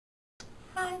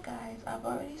Guys, I've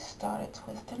already started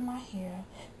twisting my hair.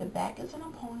 The back is in a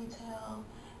ponytail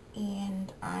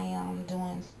and I am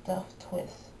doing stuffed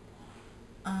twists.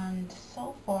 And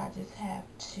so far I just have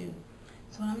two.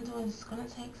 So what I'm doing is going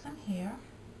to take some hair.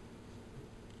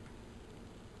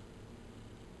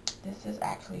 This is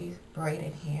actually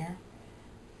braided hair.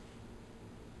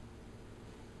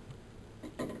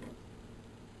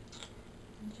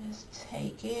 Just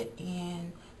take it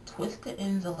and twist the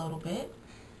ends a little bit.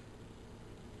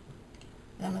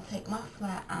 Then I'm going to take my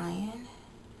flat iron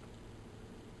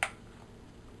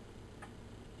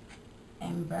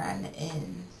and burn the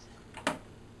ends.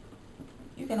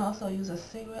 You can also use a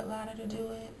cigarette lighter to do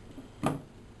it,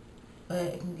 but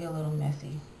it can get a little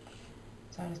messy.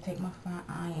 So I just take my flat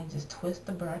iron and just twist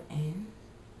the burnt end.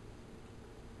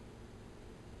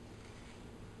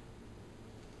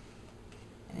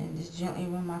 And then just gently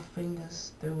run my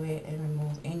fingers through it and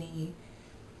remove any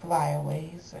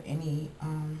flyaways or any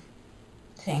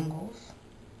tangles.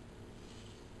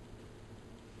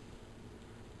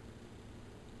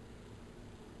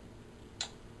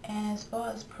 And as far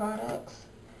as products,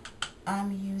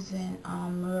 I'm using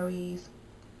Murray's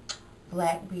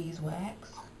Black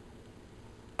Beeswax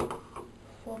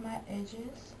for my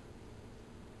edges.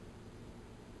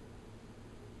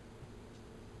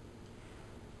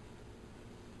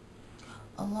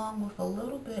 Along with a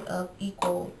little bit of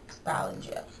Equal Styling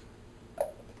Gel.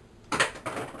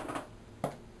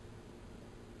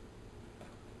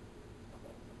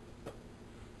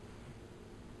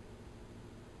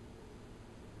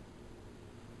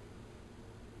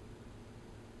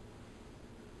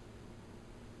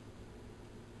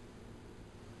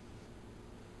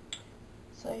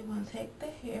 So you want to take the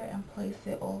hair and place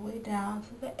it all the way down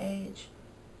to the edge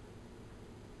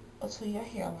or to your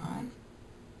hairline.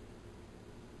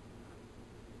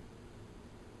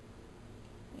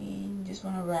 And you just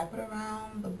want to wrap it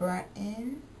around the burnt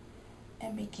end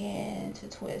and begin to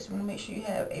twist. You want to make sure you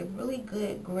have a really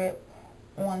good grip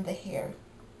on the hair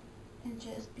and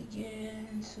just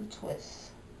begin to twist.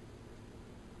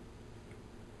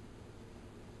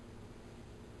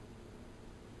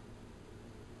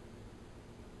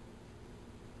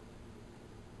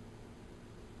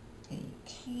 And you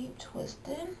keep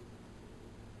twisting.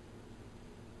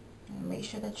 And make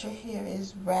sure that your hair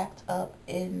is wrapped up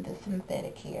in the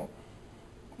synthetic hair.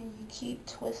 And you keep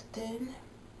twisting.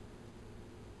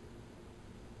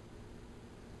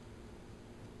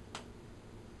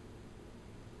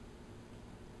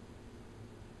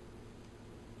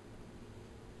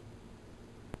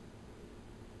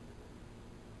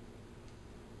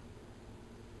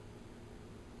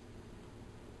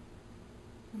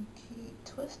 And keep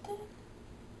twisting.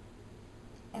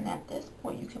 And at this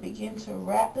point, you can begin to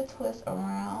wrap the twist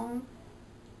around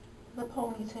the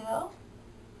ponytail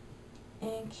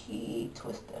and keep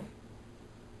twisting.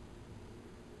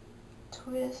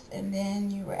 Twist and then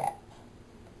you wrap.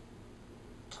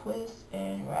 Twist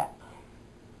and wrap.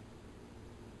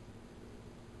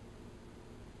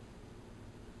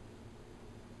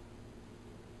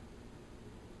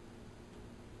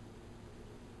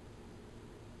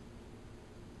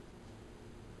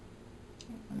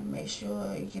 Make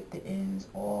sure you get the ends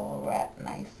all wrapped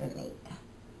nice and neat.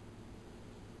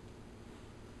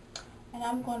 And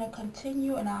I'm going to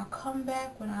continue and I'll come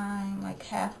back when I'm like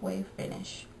halfway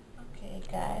finished. Okay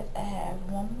guys, I have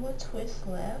one more twist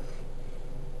left.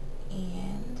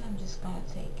 And I'm just going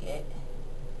to take it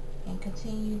and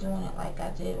continue doing it like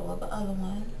I did all the other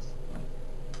ones.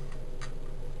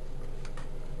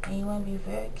 And you want to be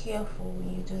very careful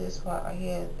when you do this part right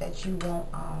here that you won't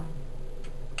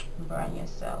burn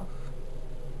yourself.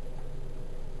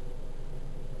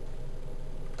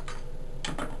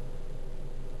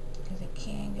 Because it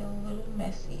can get a little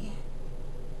messy.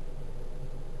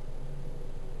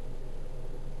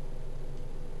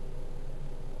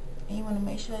 And you want to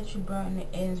make sure that you burn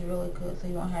the ends really good so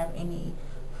you don't have any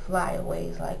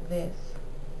flyaways like this.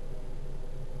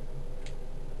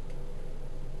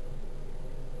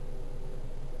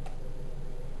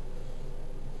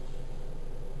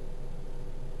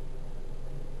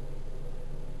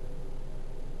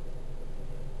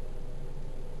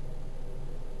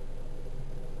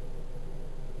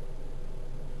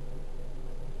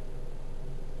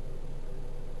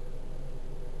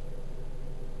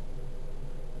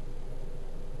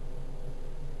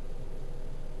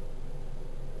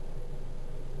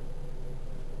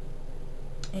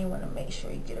 And you want to make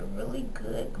sure you get a really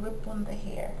good grip on the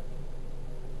hair.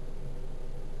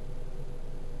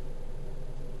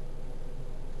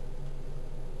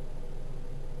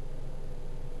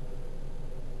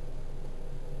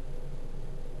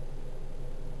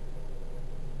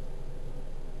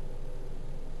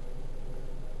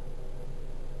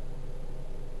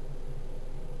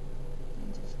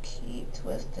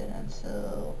 twist it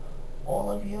until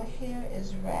all of your hair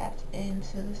is wrapped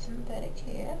into the synthetic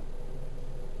hair.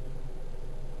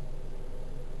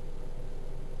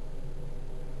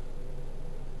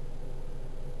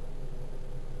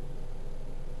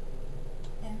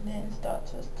 And then start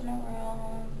twisting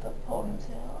around the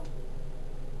ponytail.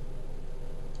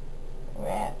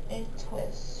 Wrap and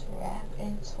twist, wrap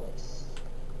and twist.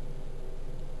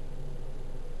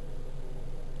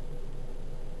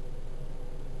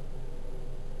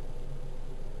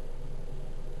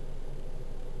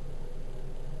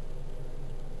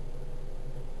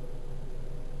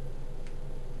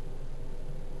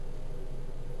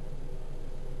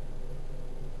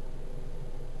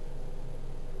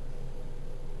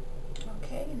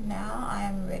 Okay, now I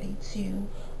am ready to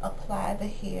apply the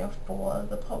hair for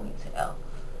the ponytail,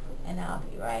 and I'll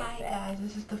be right back. Hi guys,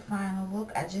 this is the final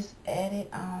look. I just added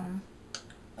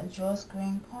a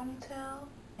drawstring ponytail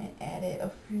and added a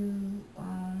few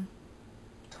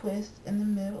twists in the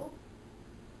middle,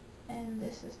 and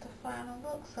this is the final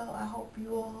look. So I hope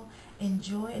you all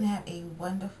enjoy and have a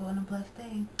wonderful and a blessed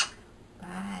day.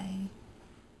 Bye.